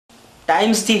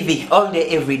Times TV all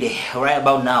day, every day. Right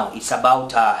about now, it's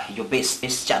about your best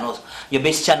channels, your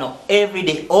best channel every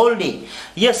day, all day.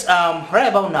 Yes, right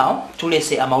about now,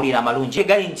 tulese amawulira amalungi.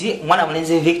 Galinti mwana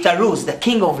mulenzi Victor Rose, the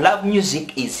king of love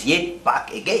music, is yet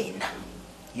back again.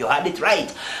 You heard it right.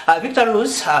 Victor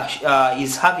Rose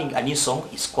is having a new song.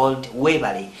 It's called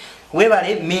Webale.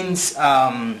 Webale means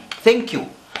thank you.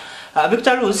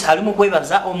 Victor Rose alimu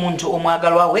kwebaza omuntu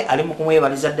omwagalwa we, alimu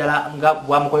kumwebaliza ddala nga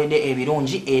bwamukoledde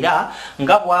ebirungi era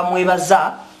nga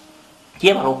bwamwebaza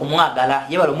yebala okumwagala,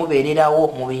 yebala omubeererawo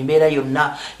mu mbeera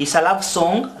yonna. It's a love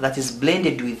song that is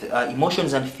blended with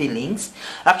emotions and feelings.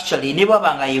 Actually, ne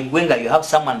bwabanga yegwenga you have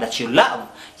someone that you love,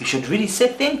 you should really say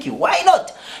thank you. Why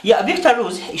not? Yeah, Victor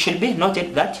Rose, it should be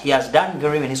noted that he has done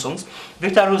very many songs.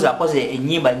 Victor Rose akoze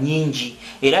ennyimba nyingi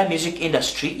era music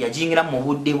industry yajingira mu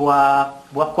budde bwa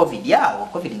COVID yawo,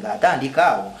 COVID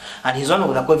ngatandikaawo, and he's one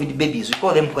of the COVID babies. We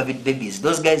call them COVID babies,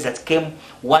 those guys that came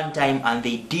one time and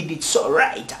they did it so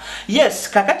right. Yes,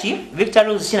 kakati Victor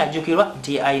Rose sinajjukirwa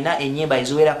nti aina ennyimba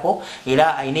eziwerako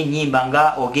era aina ennyimba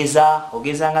nga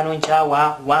ogeza nga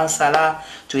nonchawa, wansala,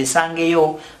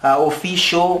 twesangeyo,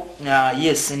 official,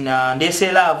 yes,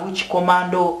 ndese love,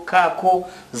 chikomando, kako,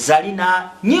 zalina,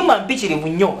 nyimba mpitirivu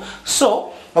nnyo.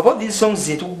 So about these songs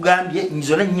zetukugambye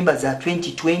nzona nyimba za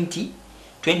 2020,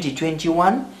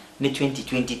 2021 ne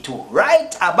 2022.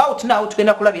 Right about now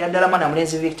tugenda kulabira ddala mwana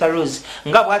mulenzi Victor Rose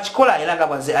nga bw'akikola era nga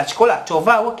bwaze akikola.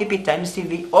 Tovaawo, keep it Times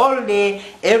TV all day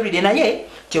every day. Naye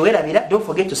teweerabira, don't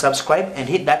forget to subscribe and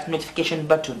hit that notification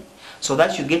button so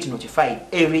that you get notified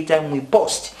every time we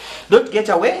post. Don't get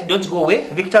away, don't go away.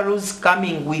 Victor Rose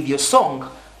coming with your song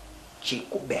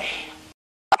Chikube.